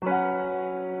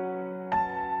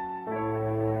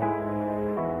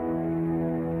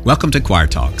Welcome to Choir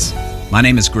Talks. My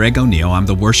name is Greg O'Neill. I'm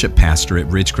the worship pastor at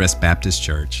Ridgecrest Baptist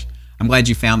Church. I'm glad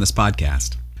you found this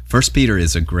podcast. 1 Peter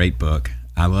is a great book.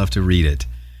 I love to read it.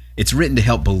 It's written to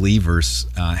help believers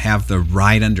have the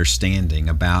right understanding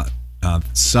about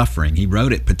suffering. He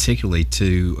wrote it particularly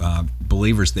to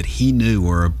believers that he knew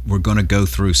were going to go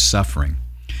through suffering.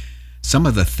 Some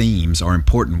of the themes or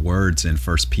important words in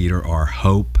 1 Peter are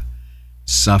hope,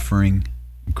 suffering,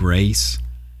 grace,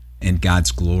 and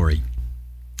God's glory.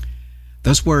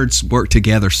 Those words work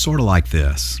together sort of like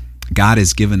this. God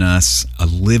has given us a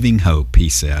living hope, he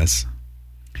says.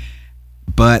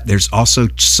 But there's also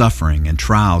suffering and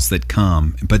trials that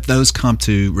come, but those come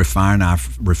to refine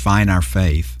our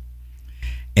faith.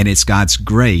 And it's God's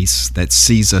grace that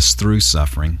sees us through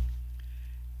suffering.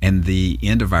 And the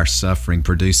end of our suffering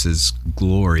produces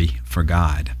glory for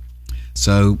God.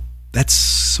 So that's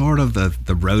sort of the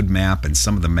roadmap and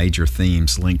some of the major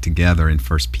themes linked together in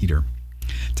 1 Peter.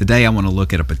 Today I want to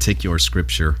look at a particular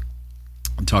scripture.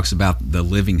 It talks about the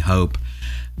living hope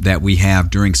that we have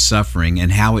during suffering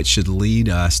and how it should lead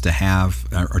us to have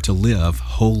or to live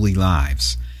holy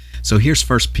lives. So here's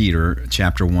 1 Peter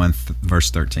chapter 1,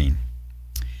 verse 13.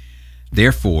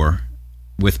 Therefore,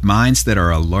 with minds that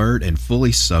are alert and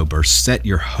fully sober, set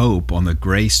your hope on the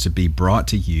grace to be brought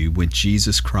to you when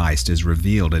Jesus Christ is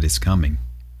revealed at his coming.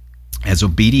 As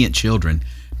obedient children,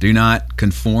 do not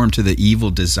conform to the evil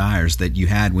desires that you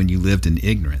had when you lived in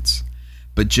ignorance.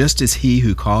 But just as he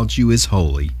who called you is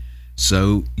holy,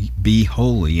 so be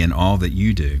holy in all that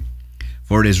you do.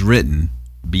 For it is written,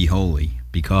 be holy,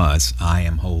 because I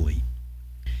am holy.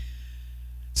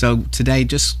 So today,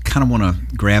 just kind of want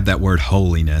to grab that word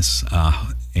holiness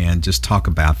and just talk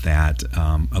about that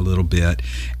a little bit.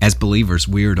 As believers,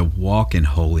 we are to walk in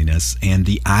holiness, and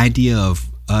the idea of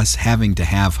us having to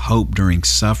have hope during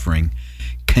suffering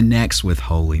connects with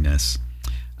holiness.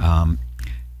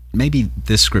 Maybe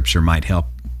this scripture might help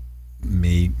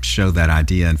me show that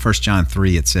idea. In 1 John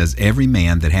 3, it says, every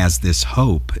man that has this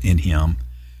hope in him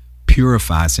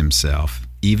purifies himself,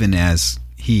 even as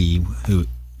he who,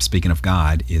 speaking of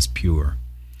God, is pure.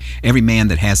 Every man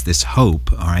that has this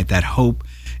hope, all right, that hope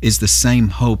is the same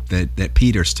hope that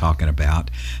Peter's talking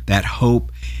about, that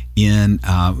hope in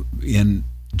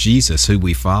Jesus, who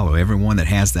we follow. Everyone that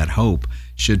has that hope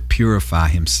should purify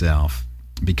himself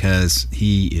because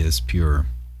he is pure.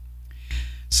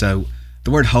 So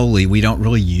the word holy, we don't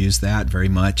really use that very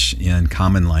much in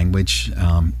common language.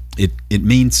 It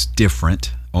means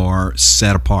different or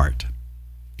set apart.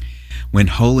 When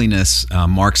holiness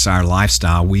marks our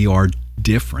lifestyle, we are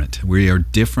different. We are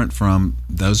different from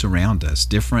those around us,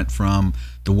 different from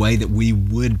the way that we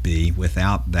would be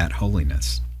without that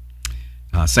holiness.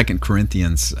 2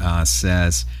 Corinthians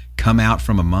says, come out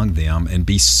from among them and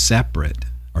be separate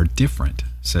or different,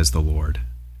 says the Lord.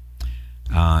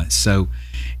 So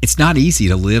it's not easy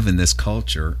to live in this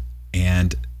culture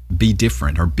and be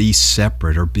different or be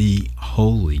separate or be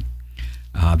holy.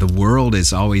 The world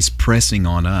is always pressing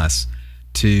on us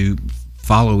to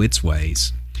follow its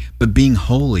ways. But being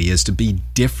holy is to be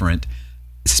different,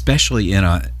 especially in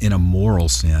a moral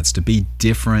sense, to be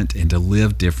different and to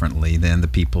live differently than the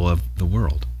people of the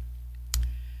world.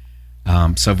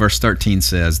 So verse 13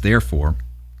 says, therefore,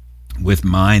 with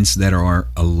minds that are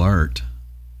alert,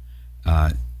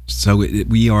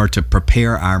 we are to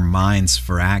prepare our minds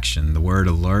for action. The word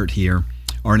alert here,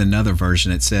 or in another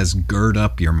version, it says, gird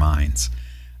up your minds.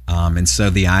 And so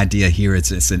the idea here,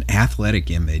 it's an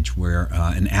athletic image where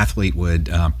an athlete would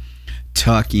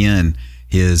tuck in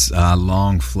his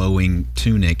long flowing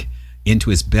tunic into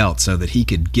his belt so that he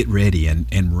could get ready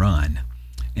and run.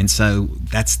 And so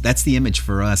that's the image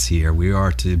for us here. We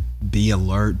are to be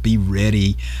alert, be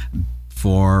ready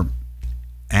for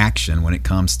action when it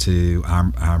comes to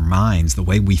our minds, the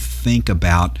way we think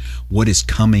about what is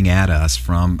coming at us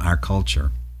from our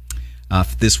culture.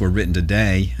 If this were written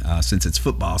today, since it's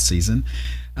football season,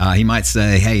 he might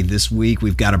say, hey, this week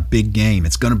we've got a big game.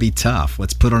 It's going to be tough.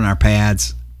 Let's put on our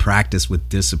pads, practice with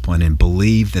discipline, and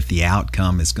believe that the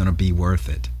outcome is going to be worth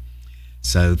it.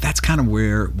 So that's kind of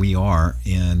where we are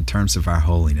in terms of our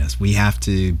holiness. We have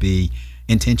to be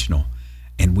intentional,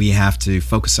 and we have to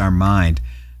focus our mind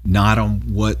not on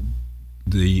what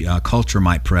the culture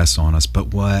might press on us, but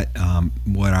what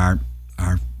our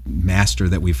master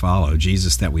that we follow,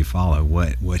 Jesus that we follow,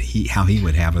 how he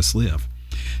would have us live.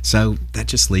 So that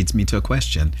just leads me to a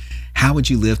question. How would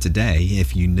you live today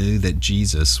if you knew that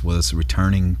Jesus was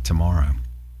returning tomorrow?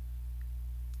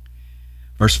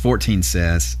 Verse 14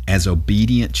 says, as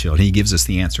obedient children, he gives us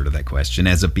the answer to that question,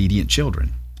 as obedient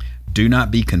children, do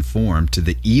not be conformed to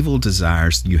the evil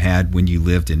desires you had when you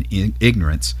lived in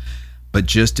ignorance, But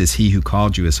just as he who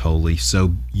called you is holy,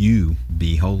 so you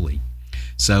be holy.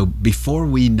 So before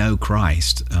we know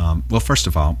Christ, well, first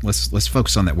of all, let's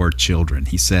focus on that word children.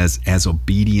 He says, as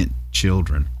obedient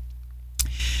children.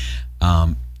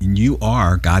 You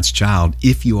are God's child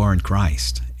if you are in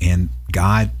Christ, and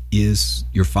God is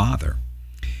your Father.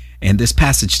 And this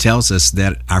passage tells us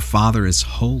that our Father is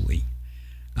holy.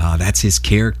 That's his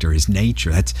character, his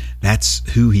nature. That's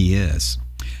who he is.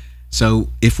 So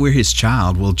if we're his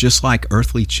child, we'll, just like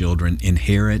earthly children,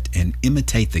 inherit and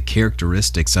imitate the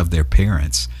characteristics of their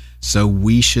parents. So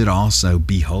we should also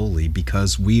be holy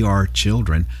because we are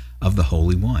children of the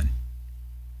Holy One.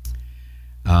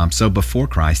 So before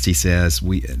Christ, he says,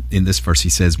 in this verse, he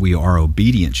says we are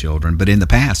obedient children, but in the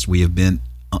past we have been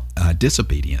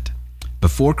disobedient.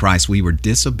 Before Christ, we were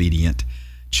disobedient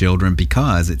children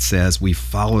because it says we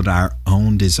followed our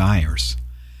own desires.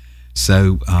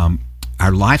 So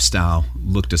our lifestyle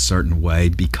looked a certain way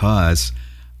because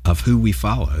of who we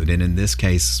followed. And in this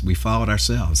case, we followed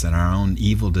ourselves and our own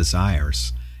evil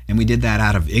desires. And we did that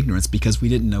out of ignorance because we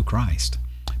didn't know Christ.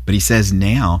 But he says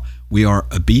now we are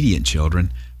obedient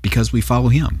children because we follow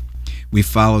him. We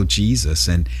follow Jesus.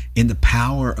 And in the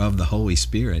power of the Holy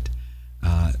Spirit,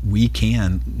 we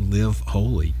can live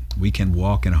holy. We can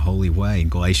walk in a holy way. In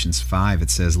Galatians 5,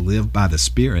 it says, live by the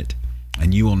Spirit,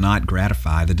 and you will not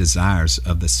gratify the desires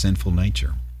of the sinful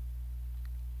nature.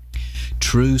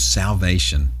 True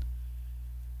salvation,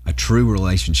 a true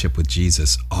relationship with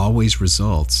Jesus, always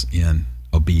results in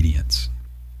obedience.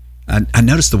 I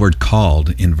noticed the word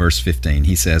called in verse 15.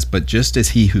 He says, but just as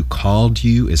he who called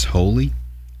you is holy,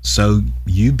 so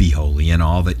you be holy in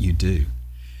all that you do.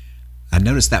 I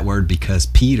noticed that word because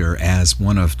Peter, as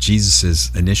one of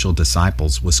Jesus' initial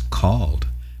disciples, was called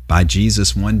by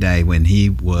Jesus one day when he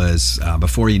was,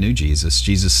 before he knew Jesus.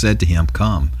 Jesus said to him,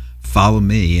 come, follow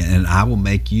me, and I will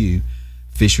make you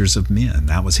fishers of men.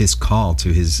 That was his call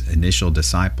to his initial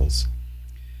disciples.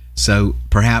 So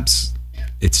perhaps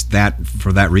it's that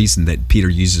for that reason that Peter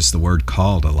uses the word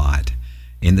called a lot.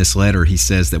 In this letter, he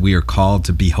says that we are called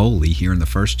to be holy here in the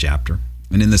first chapter.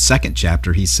 And in the second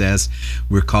chapter, he says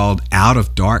we're called out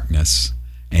of darkness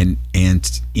and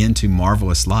into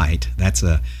marvelous light. That's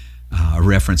a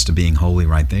reference to being holy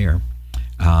right there.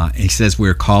 He says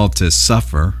we're called to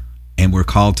suffer and we're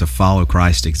called to follow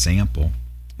Christ's example.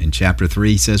 In chapter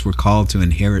 3, he says we're called to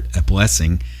inherit a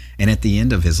blessing. And at the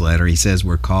end of his letter, he says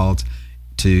we're called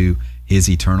to his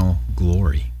eternal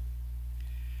glory.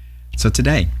 So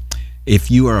today, if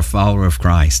you are a follower of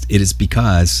Christ, it is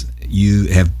because you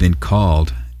have been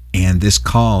called, and this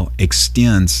call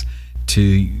extends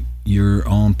to your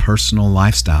own personal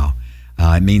lifestyle.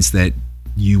 It means that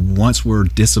you once were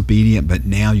disobedient, but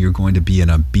now you're going to be an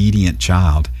obedient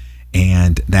child,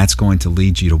 and that's going to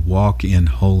lead you to walk in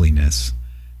holiness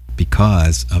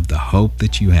because of the hope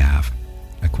that you have,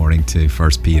 according to 1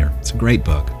 Peter. It's a great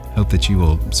book. Hope that you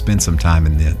will spend some time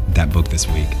in that book this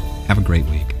week. Have a great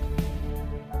week.